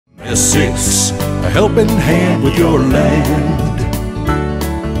Messick's, a helping hand with your land.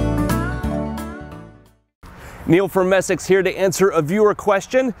 Neil from Messick's here to answer a viewer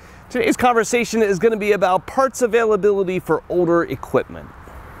question. Today's conversation is going to be about parts availability for older equipment.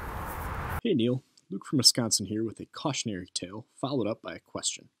 Hey Neil, Luke from Wisconsin here with a cautionary tale followed up by a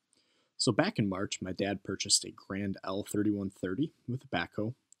question. So back in March, my dad purchased a Grand L3130 with a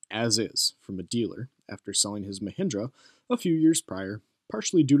backhoe, as is, from a dealer after selling his Mahindra a few years prior,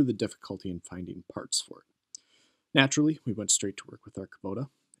 partially due to the difficulty in finding parts for it. Naturally, we went straight to work with our Kubota,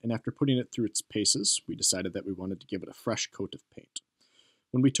 and after putting it through its paces, we decided that we wanted to give it a fresh coat of paint.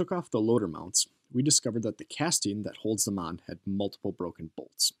 When we took off the loader mounts, we discovered that the casting that holds them on had multiple broken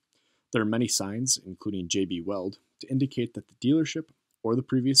bolts. There are many signs, including JB Weld, to indicate that the dealership or the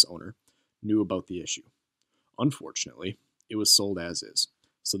previous owner knew about the issue. Unfortunately, it was sold as is,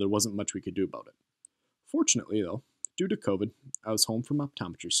 so there wasn't much we could do about it. Fortunately, though, due to COVID, I was home from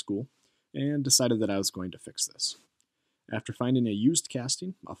optometry school and decided that I was going to fix this. After finding a used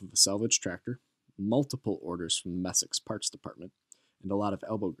casting off of a salvage tractor, multiple orders from the Messick's parts department, and a lot of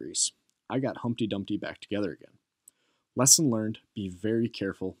elbow grease, I got Humpty Dumpty back together again. Lesson learned, be very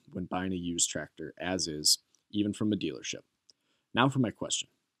careful when buying a used tractor as is, even from a dealership. Now for my question.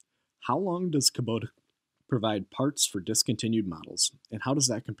 How long does Kubota provide parts for discontinued models, and how does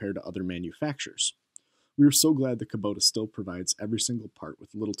that compare to other manufacturers? We are so glad that Kubota still provides every single part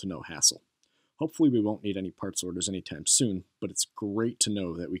with little to no hassle. Hopefully we won't need any parts orders anytime soon, but it's great to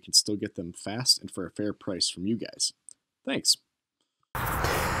know that we can still get them fast and for a fair price from you guys. Thanks.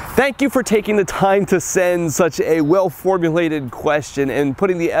 Thank you for taking the time to send such a well-formulated question and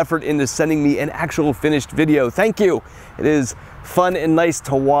putting the effort into sending me an actual finished video. Thank you. It is fun and nice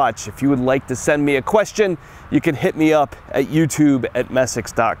to watch. If you would like to send me a question, you can hit me up at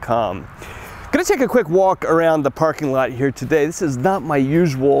youtube@messicks.com. Gonna take a quick walk around the parking lot here today. This is not my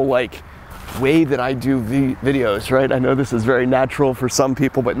usual way that I do videos, right? I know this is very natural for some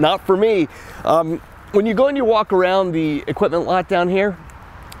people, but not for me. When you go and you walk around the equipment lot down here,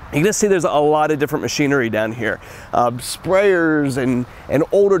 you're gonna see there's a lot of different machinery down here. Sprayers and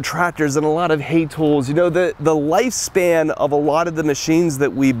older tractors and a lot of hay tools. You know, the lifespan of a lot of the machines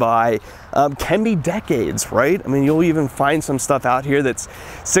that we buy can be decades, right? I mean, you'll even find some stuff out here that's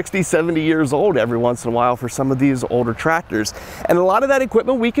 60, 70 years old every once in a while for some of these older tractors. And a lot of that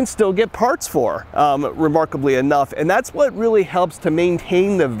equipment we can still get parts for, remarkably enough. And that's what really helps to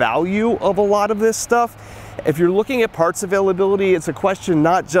maintain the value of a lot of this stuff. If you're looking at parts availability, it's a question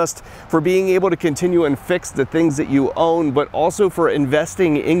not just for being able to continue and fix the things that you own, but also for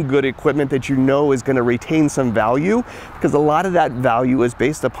investing in good equipment that you know is going to retain some value, because a lot of that value is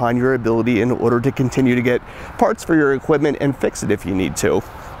based upon your ability in order to continue to get parts for your equipment and fix it if you need to.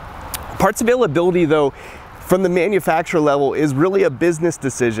 Parts availability, though, from the manufacturer level is really a business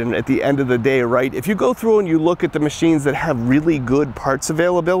decision at the end of the day, right? If you go through and you look at the machines that have really good parts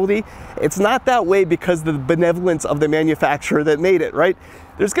availability, it's not that way because of the benevolence of the manufacturer that made it, right?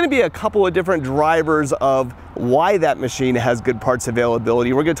 There's going to be a couple of different drivers of why that machine has good parts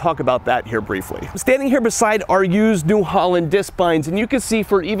availability. We're going to talk about that here briefly. I'm standing here beside our used New Holland disc binds, and you can see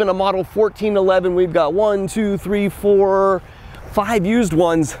for even a model 1411, we've got 5 used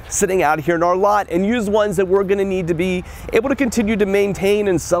ones sitting out here in our lot, and used ones that we're going to need to be able to continue to maintain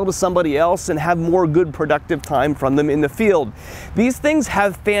and sell to somebody else and have more good productive time from them in the field. These things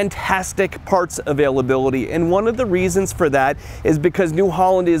have fantastic parts availability, and one of the reasons for that is because New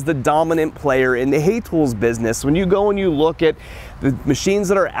Holland is the dominant player in the hay tools business. When you go and you look at the machines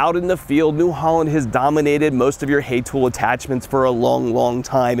that are out in the field, New Holland has dominated most of your hay tool attachments for a long, long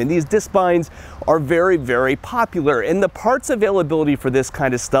time. And these disc binds are very, very popular. And the parts availability for this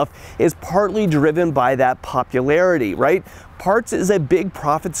kind of stuff is partly driven by that popularity, right? Parts is a big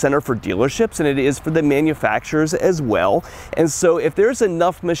profit center for dealerships, and it is for the manufacturers as well. And so if there's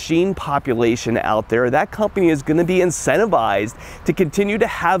enough machine population out there, that company is going to be incentivized to continue to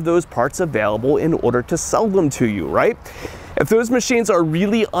have those parts available in order to sell them to you, right? If those machines are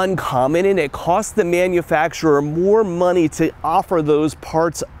really uncommon and it costs the manufacturer more money to offer those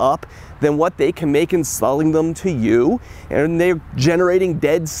parts up than what they can make in selling them to you, and they're generating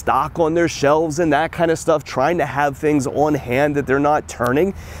dead stock on their shelves and that kind of stuff, trying to have things on hand that they're not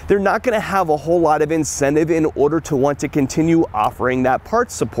turning, they're not going to have a whole lot of incentive in order to want to continue offering that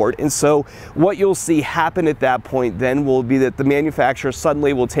parts support. And so what you'll see happen at that point then will be that the manufacturer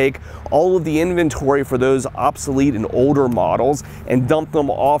suddenly will take all of the inventory for those obsolete and older models and dump them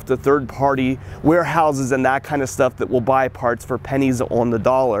off to third-party warehouses and that kind of stuff that will buy parts for pennies on the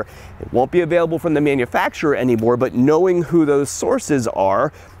dollar. It won't be available from the manufacturer anymore, but knowing who those sources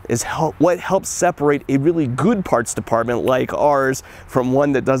are, is what helps separate a really good parts department like ours from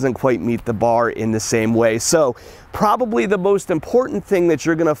one that doesn't quite meet the bar in the same way. So probably the most important thing that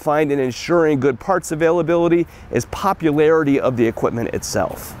you're going to find in ensuring good parts availability is popularity of the equipment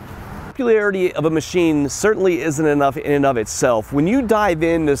itself. Popularity of a machine certainly isn't enough in and of itself. When you dive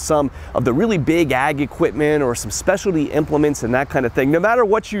into some of the really big ag equipment or some specialty implements and that kind of thing, no matter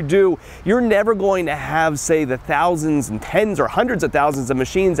what you do, you're never going to have, say, the thousands and tens or hundreds of thousands of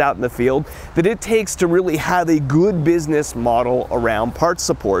machines out in the field that it takes to really have a good business model around parts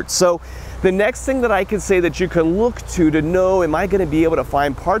support. So the next thing that I can say that you can look to know, am I going to be able to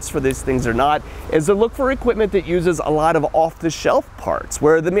find parts for these things or not, is to look for equipment that uses a lot of off-the-shelf parts,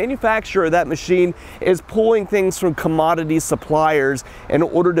 where the manufacturer of that machine is pulling things from commodity suppliers in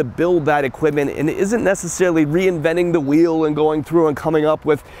order to build that equipment and isn't necessarily reinventing the wheel and going through and coming up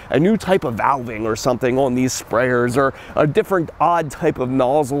with a new type of valving or something on these sprayers, or a different odd type of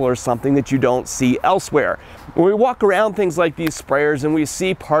nozzle or something that you don't see elsewhere. When we walk around things like these sprayers and we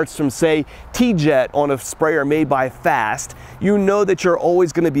see parts from, say, T-Jet on a sprayer made by Fast, you know that you're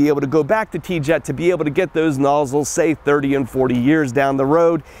always going to be able to go back to T-Jet to be able to get those nozzles, say, 30 and 40 years down the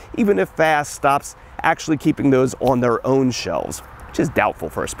road, even if Fast stops actually keeping those on their own shelves, which is doubtful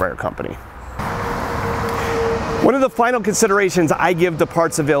for a sprayer company. One of the final considerations I give to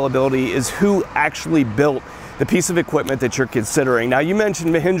parts availability is who actually built the piece of equipment that you're considering. Now, you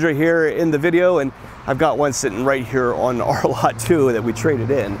mentioned Mahindra here in the video, and I've got one sitting right here on our lot too that we traded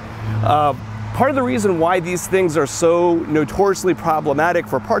in. Part of the reason why these things are so notoriously problematic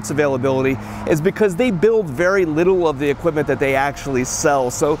for parts availability is because they build very little of the equipment that they actually sell.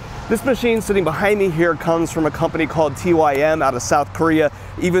 So this machine sitting behind me here comes from a company called TYM out of South Korea.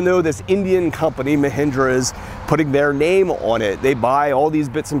 Even though this Indian company, Mahindra, is putting their name on it, they buy all these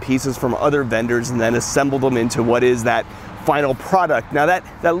bits and pieces from other vendors and then assemble them into what is that final product. Now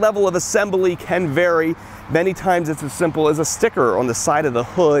that level of assembly can vary. Many times it's as simple as a sticker on the side of the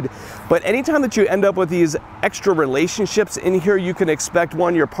hood, but anytime that you end up with these extra relationships in here, you can expect,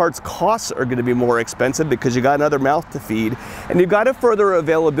 one, your parts costs are going to be more expensive because you got another mouth to feed, and you've got a further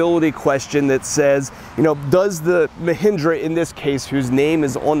availability question that says, you know, does the Mahindra, in this case, whose name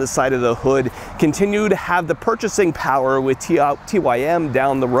is on the side of the hood, continue to have the purchasing power with TYM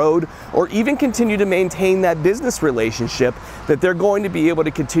down the road, or even continue to maintain that business relationship that they're going to be able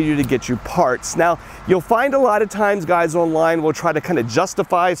to continue to get you parts? Now, you'll find a lot of times guys online will try to kind of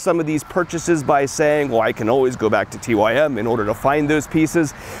justify some of these purchases by saying, well, I can always go back to TYM in order to find those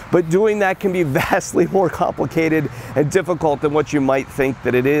pieces, but doing that can be vastly more complicated and difficult than what you might think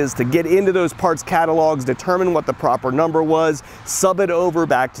that it is. To get into those parts catalogs, determine what the proper number was, sub it over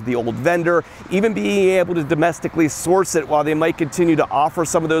back to the old vendor, even being able to domestically source it. While they might continue to offer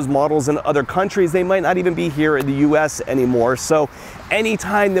some of those models in other countries, they might not even be here in the US anymore. So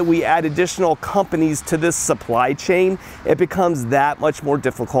anytime that we add additional companies to this supply chain, it becomes that much more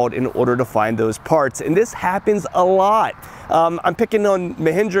difficult in order to find those parts. And this happens a lot. I'm picking on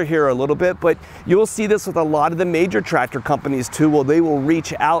Mahindra here a little bit, but you'll see this with a lot of the major tractor companies too. Well, they will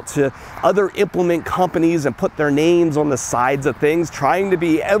reach out to other implement companies and put their names on the sides of things, trying to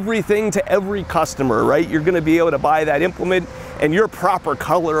be everything to every customer, right? You're going to be able to buy that implement in your proper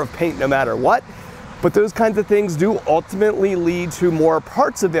color of paint no matter what. But those kinds of things do ultimately lead to more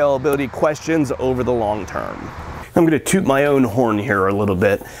parts availability questions over the long term. I'm going to toot my own horn here a little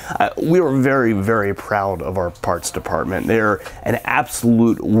bit. We are very, very proud of our parts department. They're an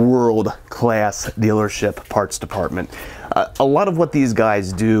absolute world-class dealership parts department. A lot of what these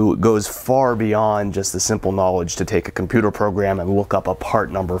guys do goes far beyond just the simple knowledge to take a computer program and look up a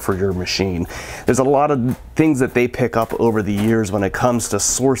part number for your machine. There's a lot of things that they pick up over the years when it comes to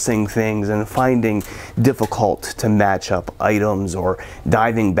sourcing things and finding difficult to match up items, or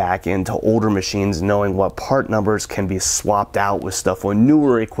diving back into older machines, knowing what part numbers can be swapped out with stuff on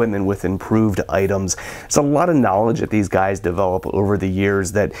newer equipment with improved items. It's a lot of knowledge that these guys develop over the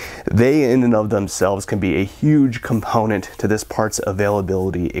years that they in and of themselves can be a huge component to this parts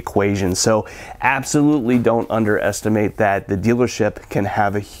availability equation. So absolutely don't underestimate that. The dealership can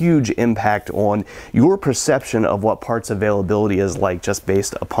have a huge impact on your perception of what parts availability is like, just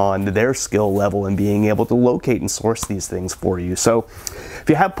based upon their skill level and being able to locate and source these things for you. So if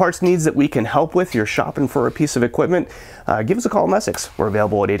you have parts needs that we can help with, you're shopping for a piece of equipment, give us a call at Messick's. We're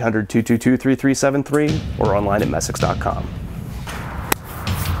available at 800-222-3373 or online at Messick's.com.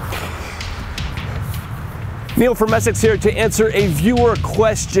 Neil from Messick's here to answer a viewer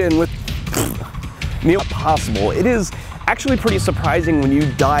question with Neil. Possible. It is actually pretty surprising when you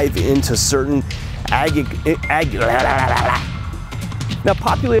dive into certain now,